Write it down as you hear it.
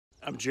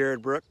I'm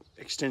Jarred Brooke,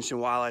 Extension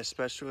Wildlife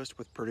Specialist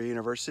with Purdue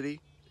University,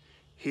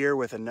 here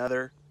with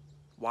another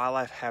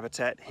wildlife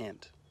habitat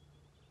hint.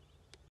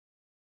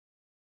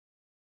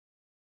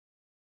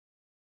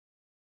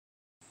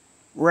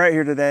 We're out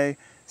here today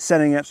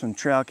setting up some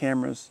trail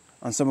cameras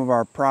on some of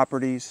our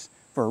properties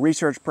for a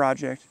research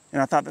project,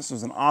 and I thought this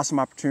was an awesome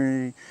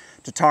opportunity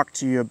to talk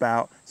to you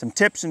about some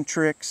tips and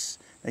tricks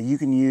that you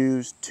can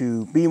use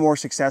to be more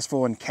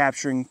successful in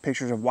capturing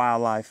pictures of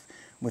wildlife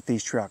with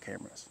these trail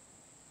cameras.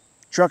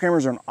 Trail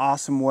cameras are an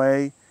awesome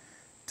way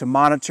to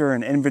monitor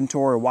and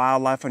inventory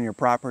wildlife on your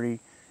property,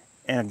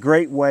 and a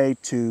great way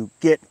to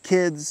get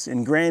kids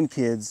and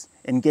grandkids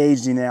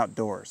engaged in the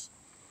outdoors.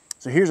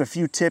 So here's a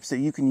few tips that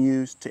you can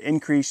use to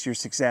increase your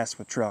success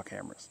with trail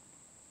cameras.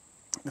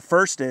 The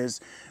first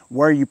is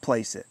where you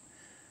place it.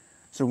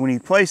 So when you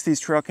place these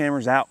trail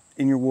cameras out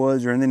in your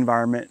woods or in the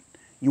environment,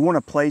 you want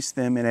to place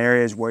them in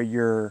areas where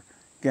you're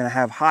going to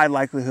have high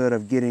likelihood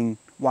of getting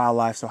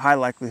wildlife, so high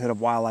likelihood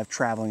of wildlife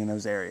traveling in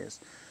those areas.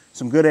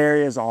 Some good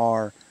areas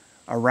are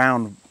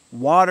around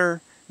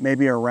water,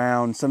 maybe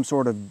around some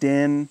sort of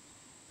den,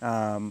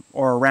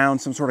 or around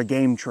some sort of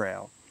game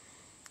trail.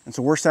 And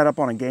so we're set up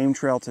on a game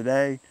trail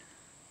today,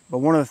 but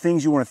one of the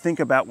things you want to think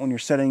about when you're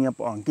setting up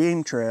on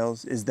game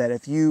trails is that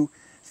if you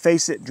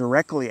face it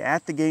directly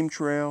at the game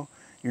trail,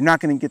 you're not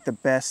going to get the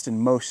best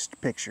and most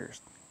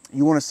pictures.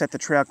 You want to set the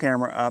trail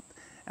camera up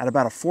at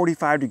about a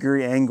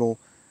 45-degree angle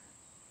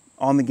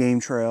on the game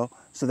trail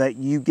so that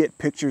you get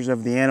pictures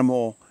of the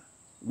animal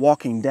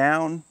walking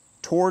down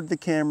toward the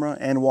camera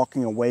and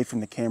walking away from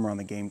the camera on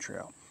the game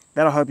trail.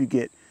 That'll help you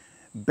get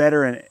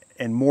better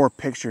and more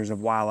pictures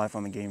of wildlife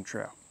on the game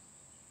trail.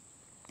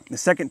 The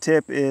second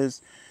tip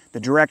is the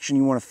direction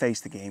you want to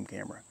face the game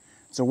camera.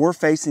 So we're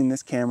facing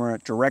this camera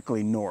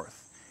directly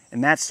north,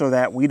 and that's so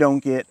that we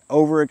don't get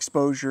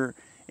overexposure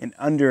and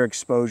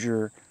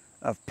underexposure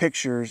of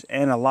pictures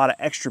and a lot of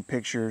extra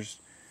pictures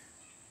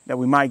that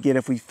we might get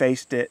if we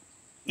faced it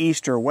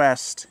east or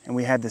west and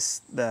we had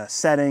the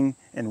setting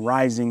and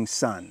rising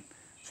sun.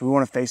 So we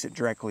want to face it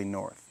directly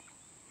north.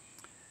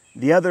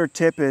 The other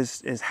tip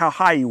is how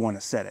high you want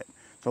to set it.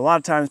 So a lot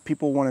of times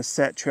people want to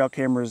set trail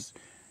cameras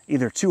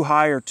either too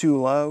high or too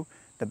low.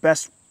 The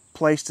best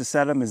place to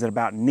set them is at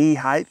about knee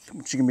height,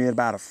 which can be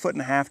about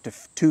 1.5 to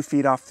 2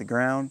 feet off the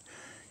ground.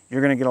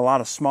 You're going to get a lot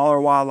of smaller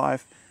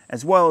wildlife,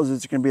 as well as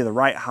it's going to be the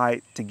right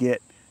height to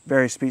get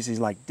various species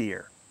like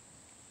deer.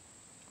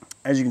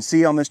 As you can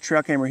see on this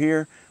trail camera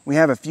here, we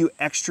have a few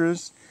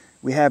extras.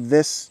 We have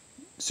this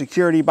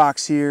security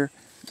box here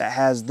that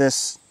has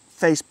this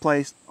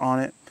faceplate on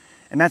it,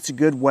 and that's a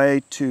good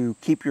way to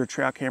keep your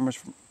trail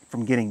cameras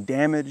from getting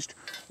damaged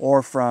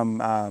or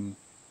from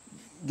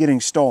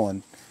getting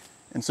stolen.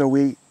 And so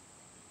we,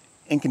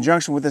 in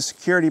conjunction with the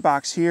security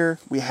box here,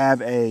 we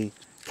have a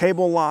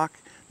cable lock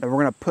that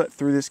we're going to put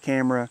through this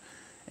camera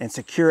and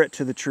secure it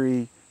to the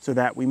tree so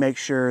that we make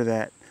sure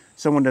that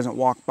someone doesn't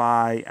walk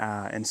by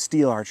and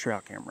steal our trail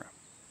camera.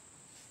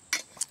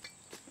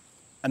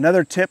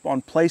 Another tip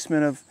on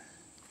placement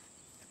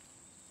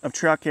of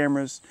trail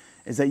cameras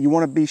is that you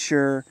want to be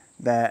sure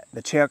that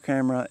the trail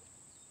camera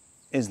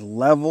is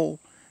level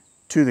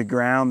to the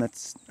ground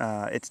that's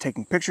it's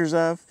taking pictures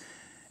of.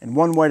 And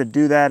one way to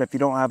do that, if you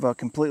don't have a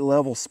completely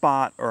level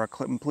spot or a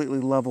completely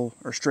level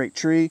or straight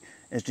tree,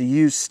 is to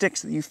use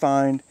sticks that you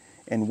find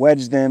and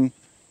wedge them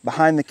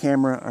behind the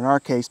camera, in our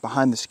case,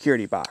 behind the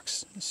security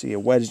box. You see, I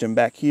wedged them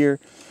back here.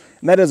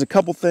 And that does a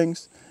couple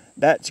things.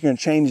 That's going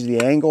to change the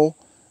angle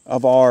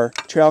of our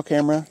trail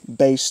camera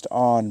based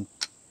on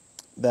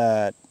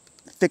the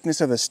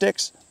thickness of the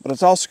sticks, but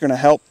it's also going to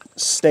help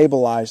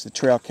stabilize the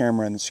trail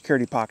camera and the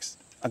security box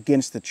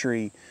against the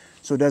tree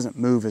so it doesn't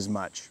move as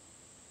much.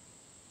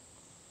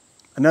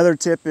 Another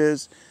tip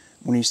is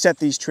when you set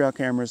these trail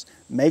cameras,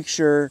 make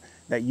sure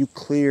that you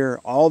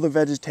clear all the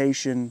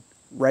vegetation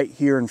right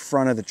here in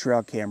front of the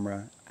trail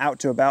camera out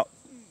to about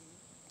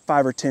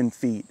 5 or 10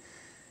 feet.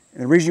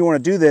 And the reason you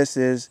want to do this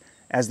is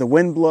as the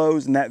wind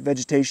blows and that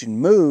vegetation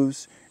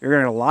moves, you're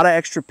going to get a lot of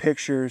extra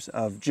pictures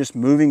of just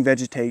moving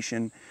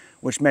vegetation,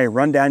 which may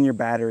run down your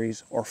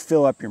batteries or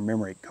fill up your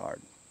memory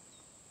card.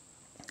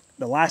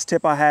 The last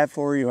tip I have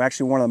for you,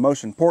 actually one of the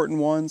most important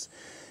ones,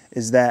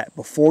 is that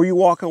before you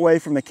walk away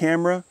from the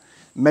camera,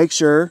 make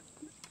sure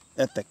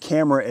that the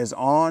camera is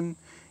on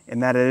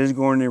and that it is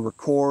going to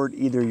record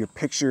either your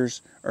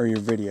pictures or your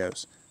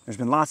videos. There's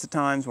been lots of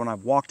times when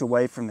I've walked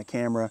away from the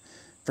camera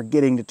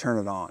forgetting to turn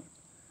it on.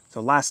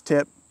 So last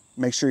tip,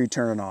 make sure you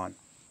turn it on.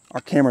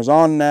 Our camera's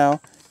on now,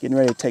 getting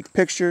ready to take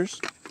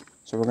pictures.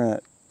 So we're going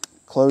to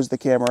close the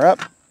camera up.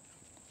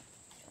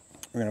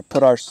 We're going to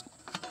put our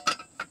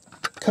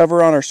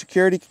cover on our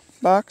security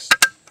box.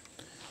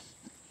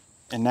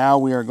 And now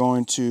we are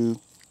going to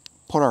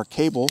put our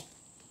cable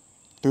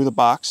through the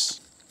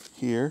box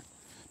here,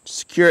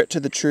 secure it to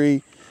the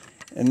tree,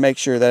 and make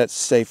sure that it's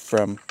safe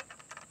from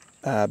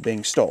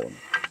being stolen.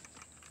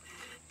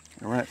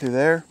 Run it through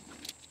there.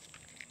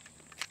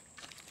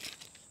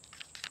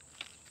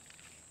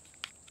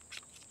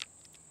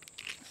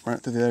 Run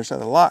it through the other side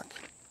of the lock.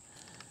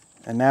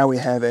 And now we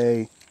have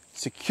a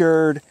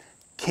secured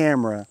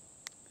camera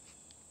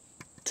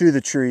to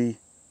the tree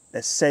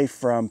that's safe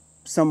from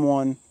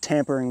someone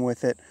tampering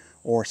with it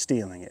or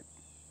stealing it.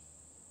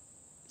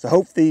 So I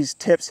hope these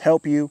tips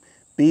help you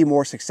be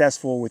more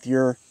successful with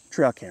your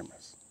trail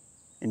cameras.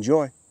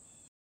 Enjoy.